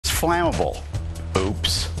flammable.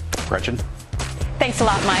 Oops. Gretchen? Thanks a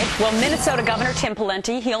lot, Mike. Well, Minnesota Governor Tim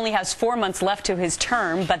Pawlenty, he only has 4 months left to his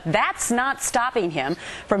term, but that's not stopping him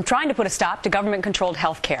from trying to put a stop to government-controlled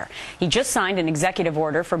health care. He just signed an executive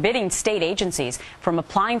order forbidding state agencies from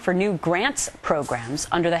applying for new grants programs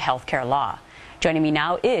under the health care law. Joining me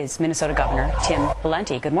now is Minnesota Governor Tim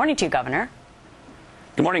Pawlenty. Good morning to you, Governor.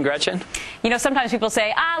 Good morning, Gretchen. You know, sometimes people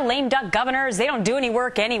say, lame duck governors, they don't do any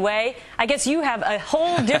work anyway. I guess you have a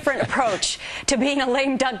whole different approach to being a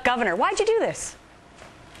lame duck governor. Why'd you do this?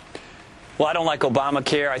 Well, I don't like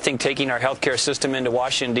Obamacare. I think taking our healthcare system into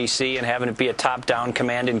Washington, D.C. and having it be a top-down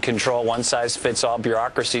command and control, one-size-fits-all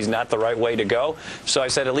bureaucracy is not the right way to go. So I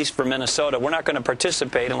said, at least for Minnesota, we're not going to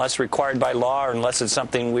participate unless required by law or unless it's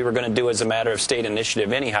something we were going to do as a matter of state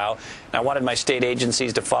initiative anyhow. And I wanted my state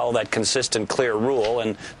agencies to follow that consistent, clear rule,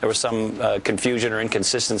 and there was some confusion or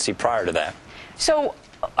inconsistency prior to that. So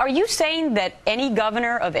are you saying that any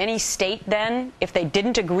governor of any state then, if they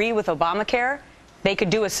didn't agree with Obamacare, they could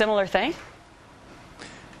do a similar thing?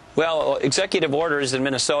 Well, executive orders in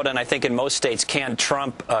Minnesota, and I think in most states, can't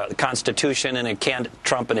trump the Constitution and it can't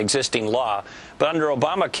trump an existing law. But under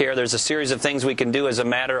Obamacare, there's a series of things we can do as a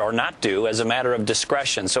matter, or not do, as a matter of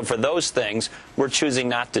discretion. So for those things, we're choosing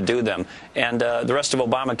not to do them. And the rest of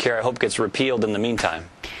Obamacare, I hope, gets repealed in the meantime.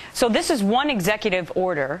 So this is one executive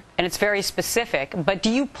order, and it's very specific. But do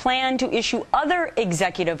you plan to issue other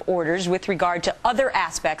executive orders with regard to other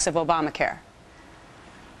aspects of Obamacare?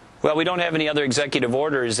 Well, we don't have any other executive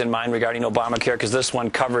orders in mind regarding Obamacare because this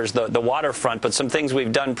one covers the waterfront. But some things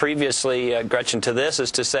we've done previously, Gretchen, to this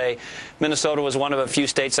is to say Minnesota was one of a few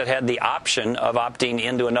states that had the option of opting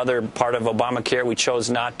into another part of Obamacare. We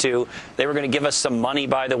chose not to. They were going to give us some money,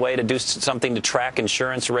 by the way, to do something to track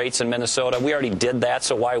insurance rates in Minnesota. We already did that,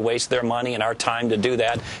 so why waste their money and our time to do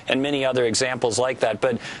that? And many other examples like that.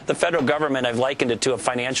 But the federal government, I've likened it to a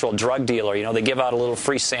financial drug dealer. You know, they give out a little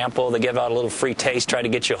free sample, they give out a little free taste, try to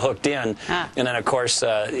get you hooked in, and then of course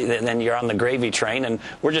then you're on the gravy train, and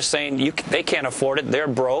we're just saying they can't afford it, they're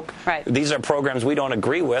broke, right. These are programs we don't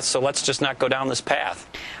agree with, so let's just not go down this path.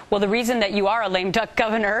 Well, the reason that you are a lame duck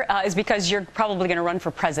governor is because you're probably going to run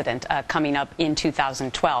for president coming up in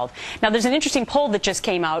 2012. Now, there's an interesting poll that just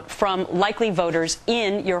came out from likely voters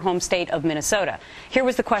in your home state of Minnesota. Here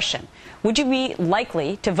was the question. Would you be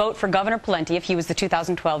likely to vote for Governor Pawlenty if he was the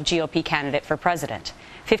 2012 GOP candidate for president?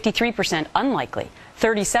 53% unlikely,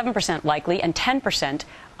 37% likely, and 10%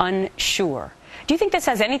 unsure. Do you think this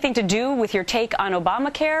has anything to do with your take on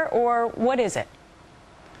Obamacare, or what is it?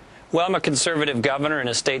 Well, I'm a conservative governor in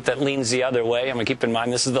a state that leans the other way. I'm going to keep in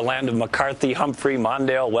mind this is the land of McCarthy, Humphrey,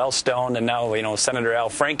 Mondale, Wellstone, and now, Senator Al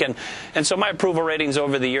Franken. And so my approval ratings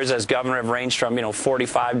over the years as governor have ranged from,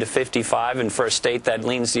 45 to 55. And for a state that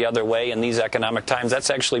leans the other way in these economic times, that's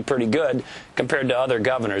actually pretty good compared to other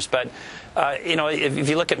governors. But, if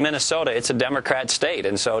you look at Minnesota, it's a Democrat state.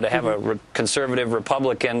 And so to have a conservative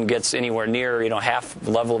Republican gets anywhere near, half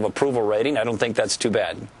the level of approval rating, I don't think that's too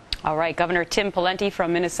bad. All right, Governor Tim Pawlenty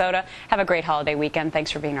from Minnesota. Have a great holiday weekend.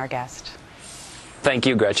 Thanks for being our guest. Thank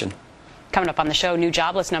you, Gretchen. Coming up on the show, new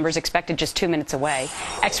jobless numbers expected just 2 minutes away.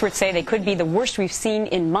 Experts say they could be the worst we've seen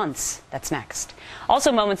in months. That's next.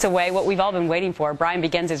 Also moments away, what we've all been waiting for. Brian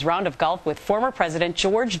begins his round of golf with former President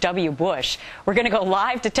George W. Bush. We're going to go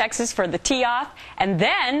live to Texas for the tee-off. And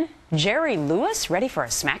then Jerry Lewis, ready for a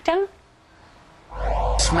smackdown?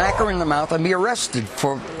 Smack her in the mouth and be arrested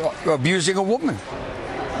for abusing a woman.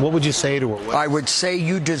 What would you say to her? I would say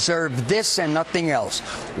you deserve this and nothing else.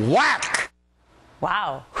 Whack!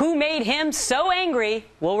 Wow. Who made him so angry?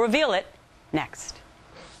 We'll reveal it next.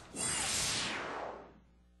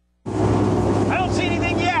 I don't see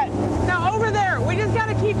anything yet. Now, over there, we just got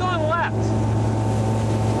to keep going left.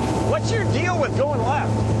 What's your deal with going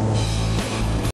left?